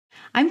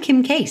I'm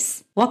Kim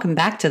Case. Welcome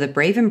back to the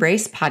Brave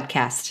Embrace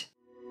podcast.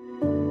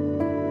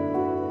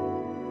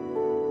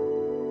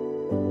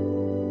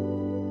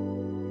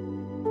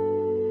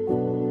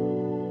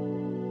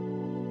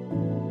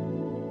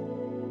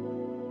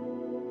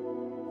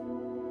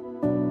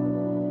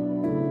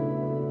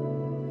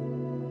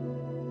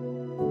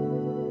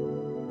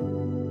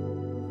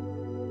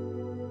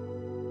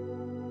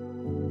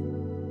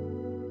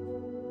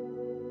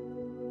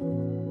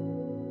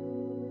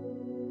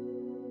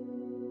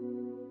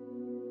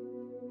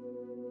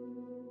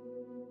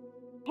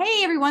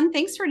 Hey everyone,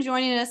 thanks for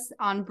joining us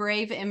on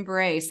Brave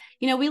Embrace.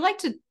 We like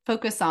to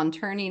focus on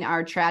turning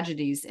our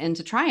tragedies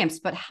into triumphs,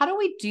 but how do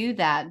we do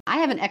that? I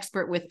have an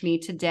expert with me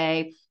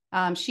today.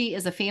 She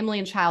is a family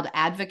and child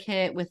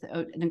advocate with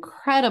an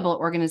incredible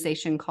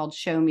organization called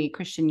Show Me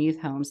Christian Youth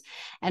Homes.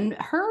 And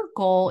her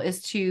goal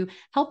is to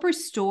help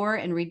restore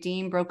and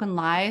redeem broken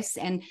lives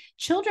and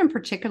children,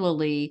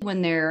 particularly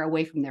when they're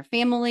away from their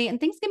family and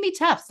things can be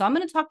tough. So I'm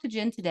going to talk to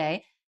Jen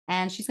today.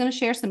 And she's going to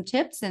share some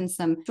tips and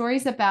some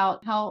stories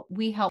about how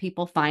we help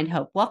people find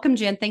hope. Welcome,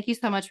 Jen. Thank you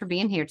so much for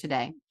being here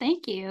today.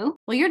 Thank you.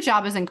 Well, your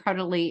job is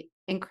incredibly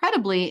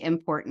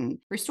important.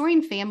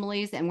 Restoring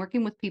families and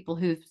working with people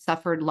who've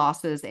suffered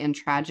losses and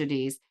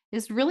tragedies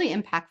is really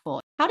impactful.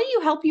 How do you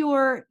help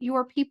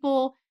your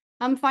people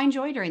find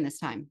joy during this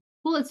time?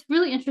 Well, it's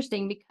really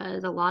interesting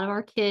because a lot of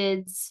our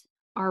kids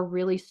are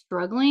really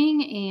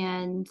struggling,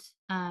 and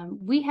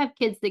we have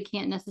kids that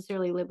can't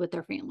necessarily live with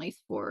their families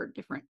for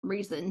different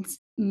reasons.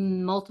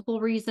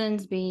 Multiple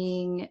reasons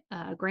being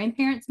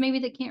grandparents maybe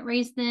that can't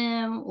raise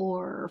them,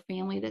 or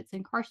family that's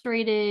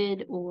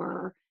incarcerated,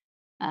 or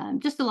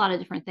just a lot of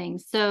different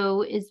things.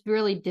 So it's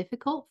really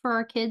difficult for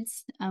our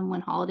kids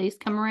when holidays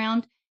come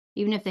around,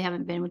 even if they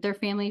haven't been with their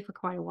family for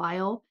quite a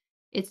while.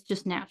 It's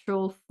just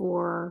natural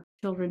for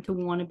children to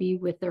want to be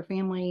with their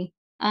family.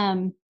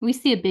 We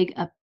see a big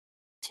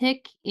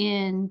uptick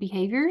in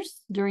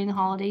behaviors during the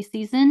holiday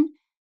season,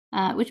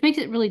 which makes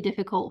it really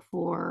difficult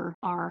for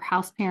our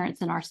house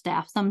parents and our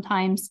staff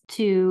sometimes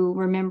to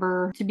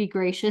remember to be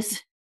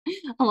gracious.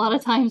 A lot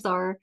of times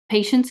our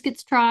patience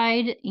gets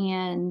tried,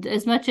 and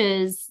as much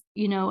as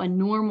a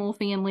normal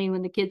family,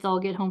 when the kids all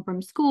get home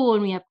from school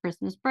and we have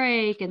Christmas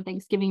break and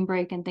Thanksgiving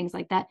break and things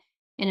like that,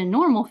 in a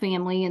normal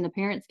family, and the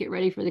parents get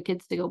ready for the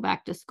kids to go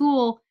back to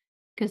school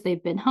because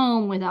they've been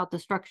home without the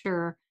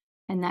structure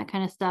and that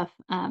kind of stuff,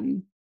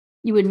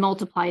 you would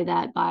multiply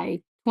that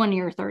by 20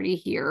 or 30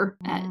 here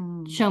at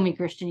Show Me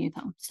Christian Youth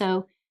Home.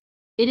 So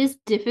it is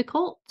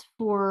difficult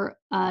for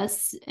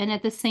us. And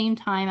at the same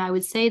time, I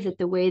would say that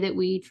the way that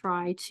we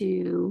try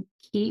to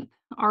keep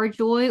our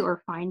joy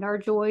or find our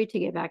joy, to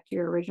get back to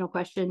your original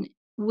question,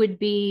 would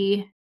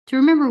be to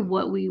remember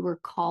what we were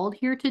called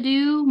here to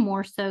do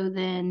more so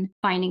than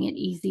finding it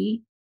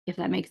easy, if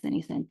that makes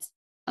any sense.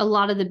 A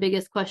lot of the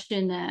biggest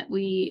question that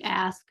we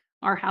ask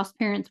our house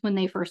parents when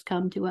they first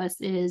come to us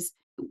is,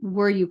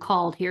 were you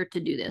called here to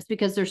do this?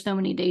 Because there's so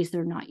many days that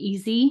are not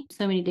easy,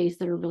 so many days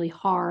that are really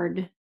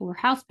hard for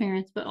house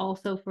parents, but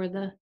also for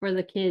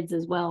the kids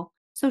as well.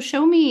 So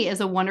Show Me is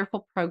a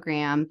wonderful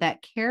program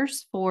that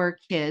cares for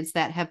kids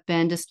that have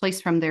been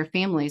displaced from their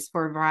families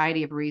for a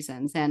variety of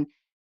reasons. And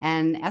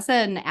as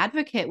an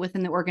advocate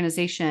within the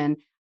organization,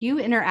 you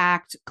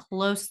interact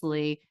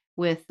closely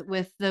with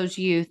those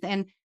youth.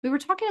 And we were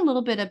talking a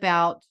little bit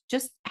about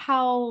just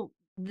how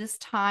this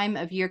time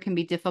of year can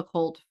be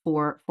difficult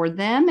for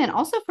them and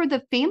also for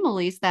the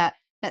families that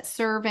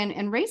serve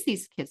and raise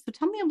these kids. So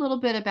tell me a little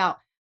bit about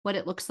what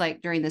it looks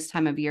like during this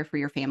time of year for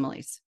your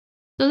families.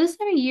 So this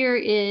time of year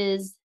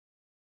is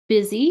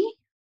busy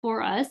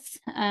for us.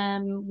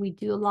 We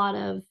do a lot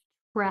of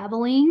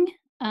traveling.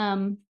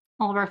 All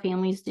of our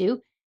families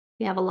do.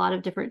 We have a lot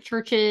of different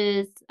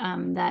churches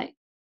that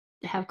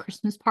have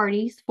Christmas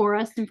parties for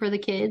us and for the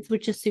kids,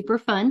 which is super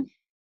fun.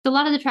 So a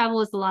lot of the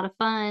travel is a lot of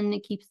fun.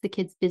 It keeps the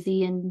kids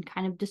busy and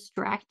kind of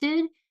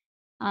distracted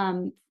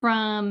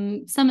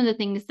from some of the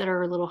things that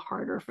are a little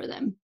harder for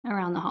them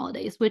around the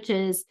holidays, which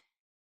is,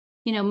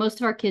 most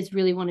of our kids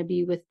really want to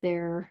be with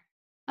their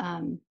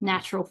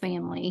natural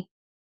family,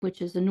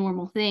 which is a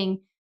normal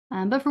thing.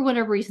 But for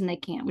whatever reason, they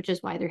can't, which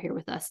is why they're here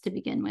with us to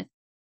begin with.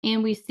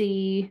 And we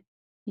see,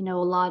 a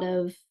lot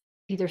of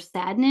either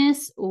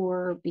sadness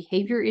or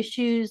behavior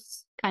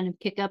issues kind of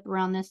kick up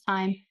around this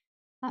time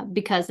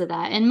because of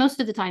that. And most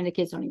of the time, the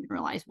kids don't even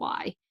realize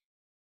why.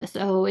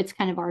 So it's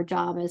kind of our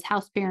job as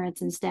house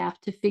parents and staff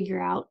to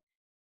figure out,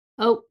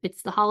 oh,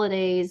 it's the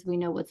holidays. We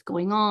know what's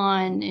going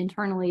on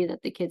internally,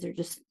 that the kids are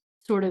just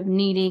sort of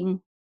needing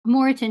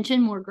more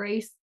attention, more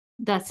grace.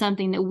 That's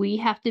something that we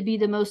have to be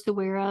the most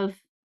aware of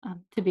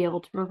to be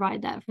able to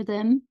provide that for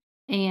them.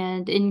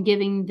 And in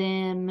giving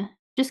them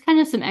just kind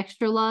of some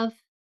extra love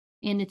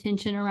and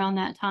attention around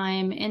that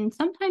time. And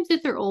sometimes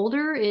if they're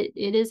older, it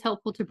is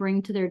helpful to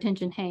bring to their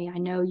attention, hey, I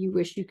know you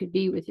wish you could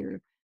be with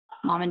your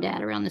mom and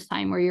dad around this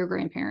time, or your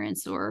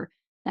grandparents, or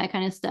that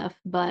kind of stuff.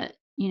 But,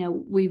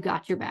 we've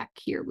got your back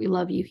here. We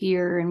love you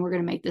here, and we're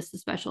going to make this a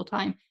special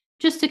time,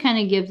 just to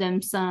kind of give them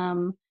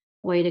some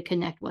way to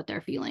connect what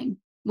they're feeling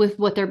with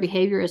what their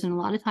behavior is. And a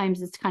lot of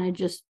times it's kind of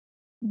just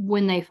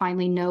when they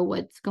finally know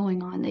what's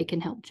going on, they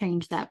can help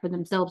change that for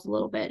themselves a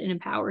little bit and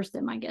empowers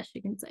them, I guess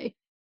you can say.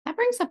 That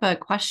brings up a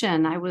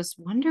question I was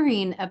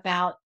wondering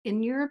about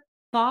in your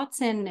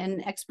thoughts and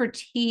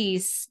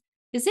expertise.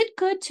 Is it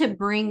good to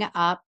bring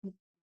up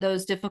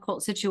those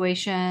difficult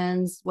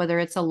situations, whether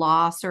it's a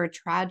loss or a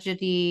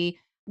tragedy,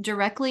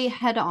 directly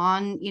head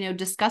on,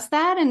 discuss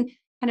that and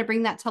kind of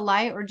bring that to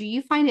light? Or do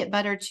you find it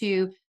better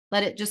to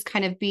let it just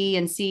kind of be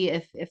and see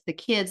if the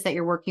kids that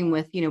you're working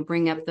with,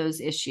 bring up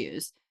those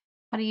issues?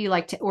 How do you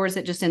like to, or is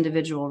it just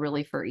individual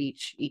really for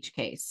each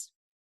case?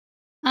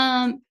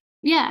 Um,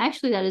 yeah,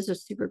 actually, that is a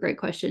super great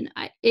question.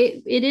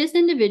 It is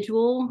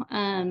individual,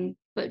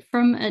 but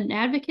from an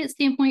advocate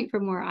standpoint,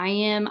 from where I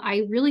am,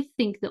 I really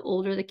think the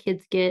older the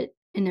kids get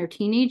in their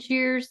teenage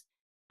years,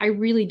 I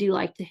really do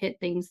like to hit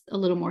things a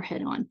little more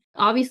head on.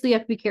 Obviously, you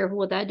have to be careful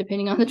with that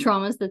depending on the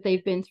traumas that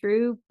they've been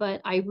through,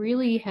 but I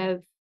really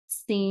have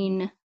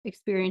seen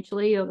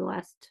experientially over the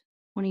last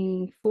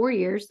 24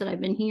 years that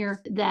I've been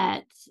here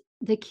that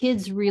the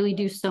kids really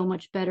do so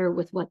much better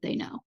with what they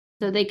know.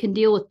 So they can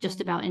deal with just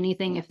about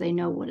anything if they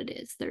know what it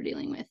is they're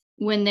dealing with.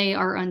 When they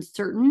are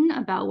uncertain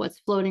about what's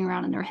floating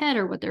around in their head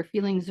or what their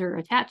feelings are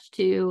attached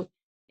to,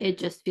 it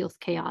just feels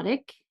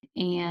chaotic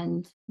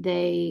and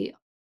they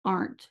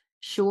aren't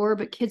sure.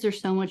 But kids are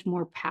so much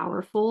more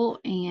powerful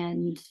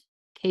and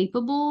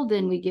capable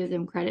than we give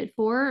them credit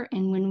for.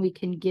 And when we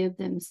can give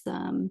them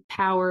some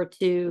power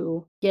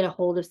to get a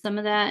hold of some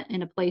of that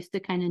and a place to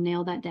kind of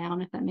nail that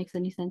down, if that makes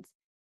any sense,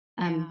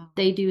 Yeah.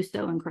 they do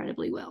so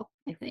incredibly well,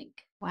 I think.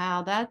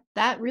 Wow,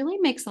 that really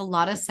makes a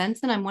lot of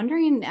sense. And I'm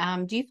wondering,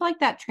 do you feel like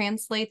that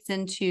translates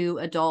into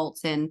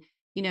adults and,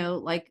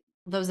 like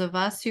those of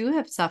us who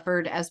have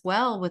suffered as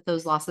well with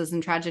those losses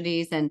and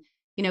tragedies and,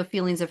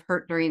 feelings of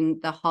hurt during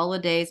the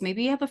holidays?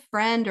 Maybe you have a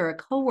friend or a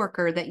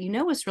coworker that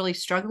is really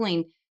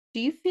struggling. Do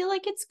you feel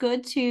like it's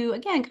good to,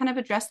 again, kind of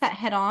address that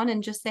head on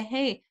and just say,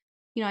 hey,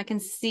 I can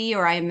see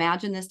or I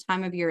imagine this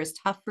time of year is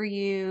tough for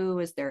you.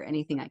 Is there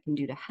anything I can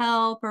do to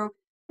help? Or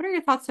what are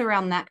your thoughts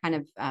around that kind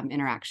of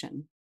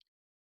interaction?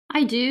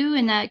 I do,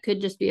 and that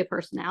could just be a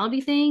personality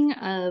thing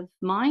of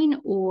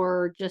mine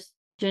or just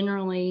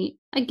generally,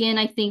 again,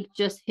 I think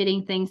just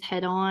hitting things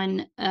head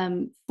on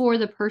for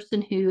the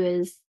person who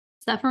is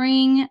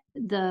suffering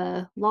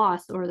the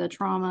loss or the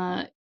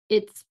trauma,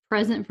 it's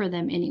present for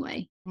them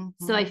anyway.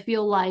 So I Mhm.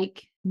 feel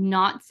like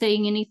not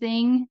saying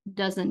anything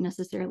doesn't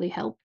necessarily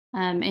help.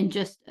 And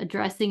just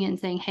addressing it and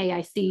saying, hey,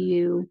 I see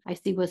you, I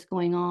see what's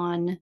going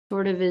on,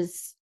 sort of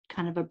is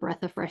kind of a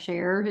breath of fresh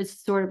air.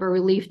 It's sort of a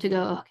relief to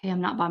go, okay,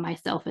 I'm not by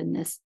myself in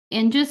this.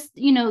 And just,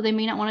 they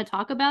may not want to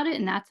talk about it,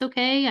 and that's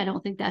okay. I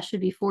don't think that should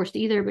be forced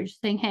either, but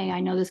just saying, hey, I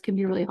know this can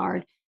be really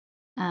hard.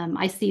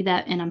 I see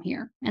that and I'm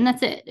here. And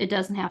that's it. It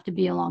doesn't have to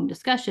be a long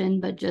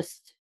discussion, but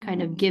just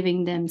kind of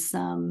giving them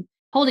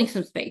holding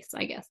some space,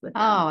 I guess, with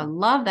Oh, them. I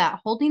love that.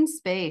 Holding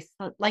space,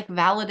 like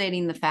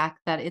validating the fact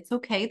that it's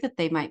okay that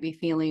they might be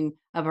feeling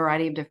a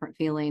variety of different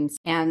feelings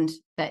and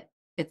that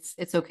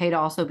it's okay to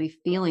also be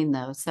feeling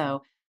those.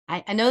 So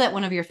I know that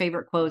one of your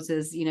favorite quotes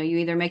is, you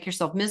either make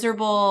yourself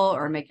miserable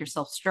or make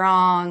yourself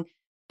strong,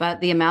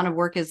 but the amount of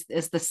work is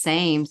the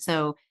same.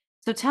 So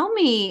tell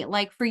me,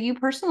 like for you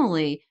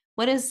personally,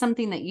 what is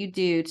something that you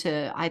do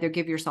to either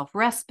give yourself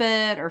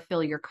respite or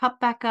fill your cup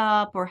back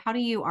up? Or how do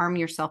you arm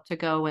yourself to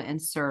go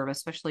and serve,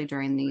 especially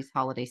during these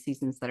holiday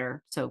seasons that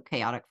are so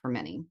chaotic for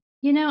many?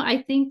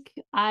 I think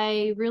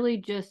I really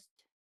just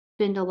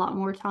spend a lot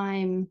more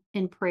time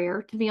in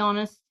prayer, to be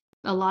honest.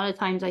 A lot of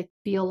times I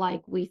feel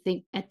like we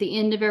think at the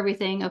end of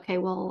everything, okay,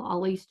 well, I'll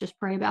at least just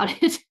pray about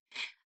it.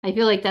 I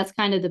feel like that's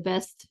kind of the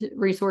best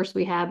resource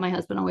we have. My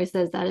husband always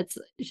says that it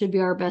should be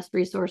our best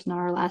resource, not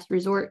our last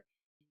resort.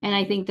 And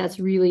I think that's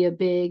really a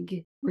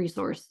big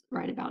resource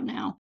right about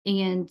now.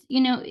 And,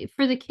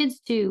 for the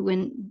kids too,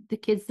 when the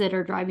kids that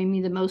are driving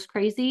me the most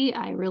crazy,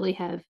 I really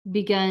have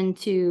begun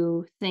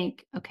to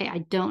think, okay, I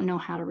don't know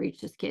how to reach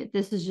this kid.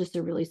 This is just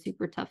a really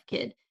super tough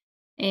kid.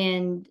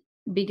 And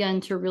begun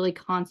to really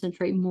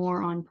concentrate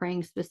more on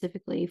praying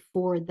specifically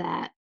for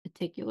that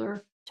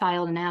particular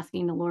child and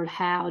asking the Lord,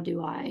 how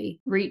do I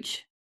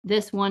reach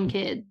this one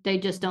kid? They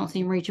just don't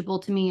seem reachable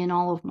to me in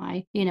all of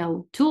my,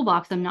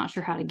 toolbox. I'm not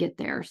sure how to get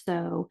there.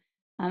 So,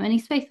 and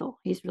he's faithful.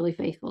 He's really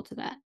faithful to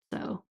that.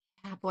 So,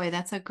 Yeah, boy,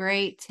 that's a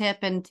great tip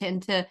and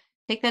tend to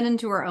take that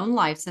into our own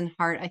lives and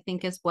heart, I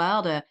think, as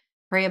well, to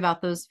pray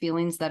about those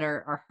feelings that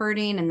are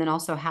hurting and then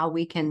also how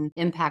we can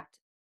impact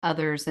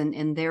others and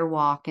in their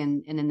walk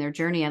and in their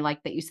journey. I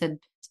like that you said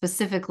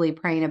specifically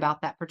praying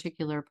about that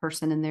particular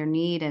person and their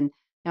need. And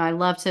I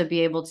love to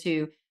be able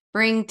to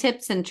bring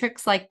tips and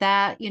tricks like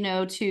that,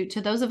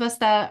 to those of us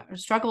that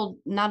struggle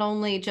not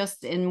only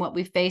just in what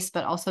we face,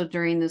 but also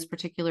during those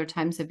particular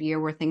times of year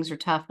where things are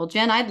tough. Well,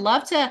 Jen, I'd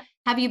love to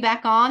have you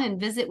back on and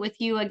visit with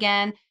you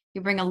again.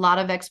 You bring a lot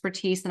of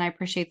expertise, and I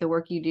appreciate the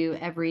work you do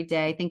every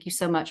day. Thank you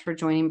so much for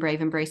joining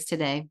Brave Embrace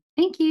today.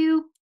 thank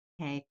you.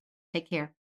 Okay, take care.